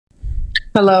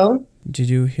Hello. Did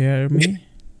you hear me?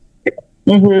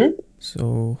 Mm-hmm.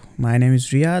 So, my name is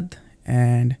Riyad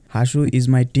and Hashu is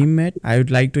my teammate. I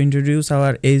would like to introduce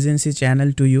our agency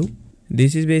channel to you.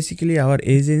 This is basically our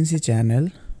agency channel.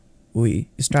 We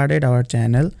started our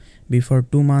channel before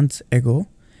 2 months ago,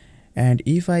 and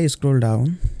if I scroll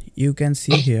down, you can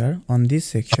see here on this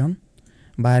section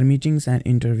buyer meetings and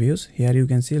interviews. Here you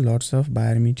can see lots of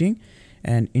buyer meeting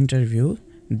and interview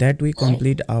that we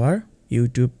complete our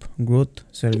YouTube growth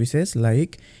services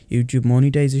like YouTube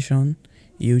monetization,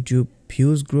 YouTube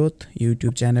views growth,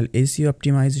 YouTube channel SEO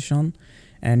optimization,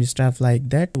 and stuff like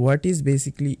that. What is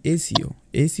basically SEO?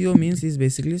 SEO means is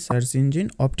basically search engine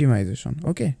optimization.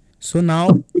 Okay, so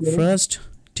now first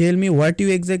tell me what you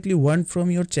exactly want from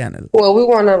your channel. Well, we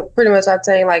want to pretty much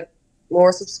obtain like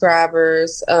more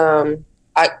subscribers.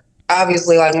 I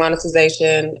obviously like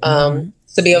monetization.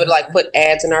 To be able to like put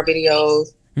ads in our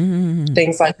videos,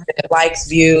 things like that, likes,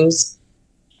 views.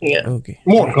 Yeah. Okay.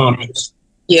 More comments.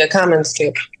 Yeah, comments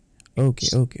too. Okay.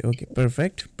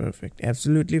 Perfect.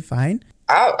 Absolutely fine.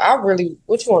 I really.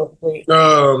 What you want to complete?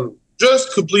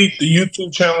 Just complete the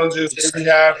YouTube challenges that we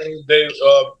have. They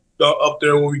up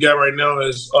there. What we got right now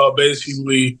is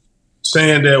basically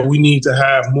saying that we need to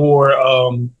have more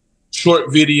short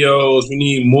videos. We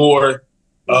need more.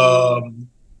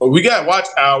 We got watch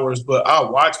hours, but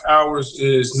our watch hours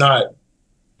is not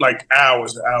like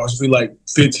hours and hours. It'd be like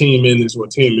 15 minutes or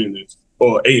 10 minutes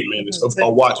or 8 minutes of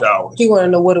watch hours. You want to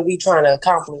know what are we trying to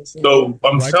accomplish? So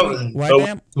I'm telling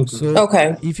you.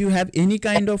 Okay. If you have any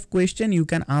kind of question, you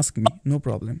can ask me. No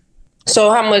problem.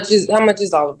 So how much is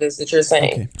all of this that you're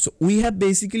saying? Okay. So we have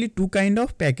basically two kind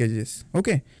of packages.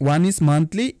 Okay. One is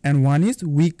monthly and one is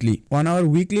weekly. On our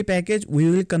weekly package, we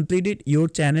will complete it your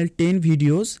channel 10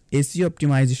 videos, SEO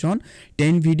optimization,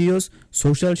 10 videos,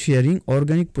 social sharing,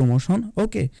 organic promotion.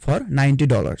 Okay. For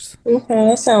 $90. Okay,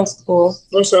 that sounds cool.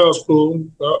 That sounds cool.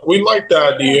 We like the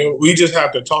idea. We just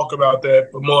have to talk about that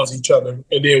amongst each other,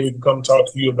 and then we can come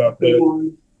talk to you about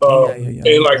that.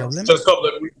 And like just a couple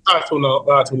of weeks, not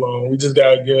too long. We just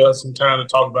gotta give us some time to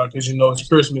talk about because it's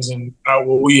Christmas and out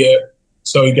where we at,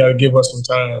 so you gotta give us some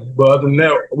time. But other than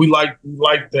that, we like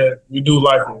that. We do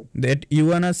like it. That you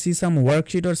wanna see some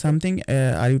worksheet or something?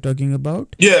 Are you talking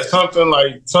about? Yeah, something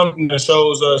that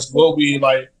shows us what we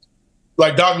like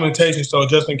documentation. So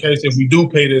just in case if we do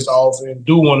pay this off and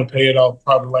do want to pay it off,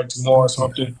 probably like tomorrow or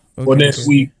something or next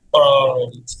week.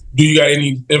 Do you got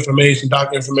any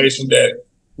doc information that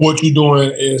what you're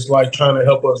doing is like trying to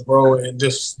help us grow and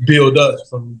just build us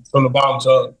from the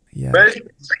bottom up? Yeah. Basically,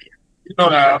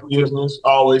 how business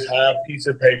always have piece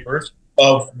of papers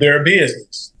of their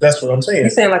business. That's what I'm saying. You're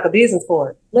saying like a business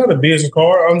card? Not a business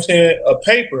card. I'm saying a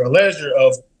paper, a ledger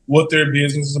of what their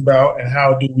business is about and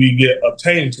how do we get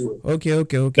obtained to it.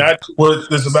 Okay. That's what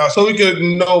it's about. So we could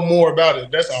know more about it.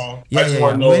 That's all. Yeah, I just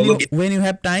want to know. When you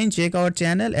have time, check our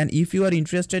channel, and if you are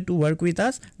interested to work with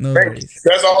us, no worries.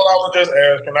 That's all I was just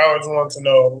asking. I just want to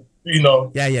know,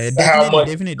 Yeah,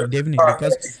 definitely.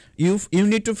 Because you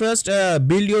need to first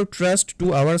build your trust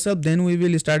to ourselves, then we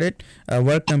will start it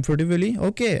work comfortably.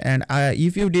 Okay, and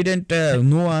if you didn't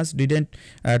know us, didn't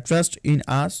trust in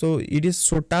us, so it is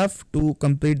so tough to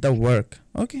complete the work.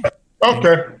 Okay.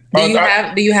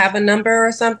 Do you have a number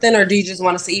or something, or do you just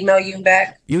want us to email you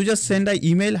back? You just send an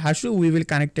email, Hashu. We will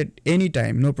connect it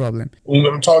anytime. No problem. I'm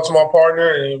gonna talk to my partner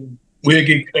and we'll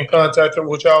get in contact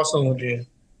with y'all soon then.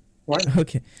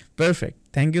 Okay, perfect.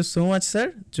 Thank you so much,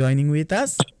 sir, joining with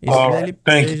us. It's really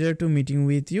pleasure to meeting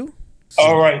with you.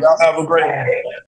 All right, y'all have a great day.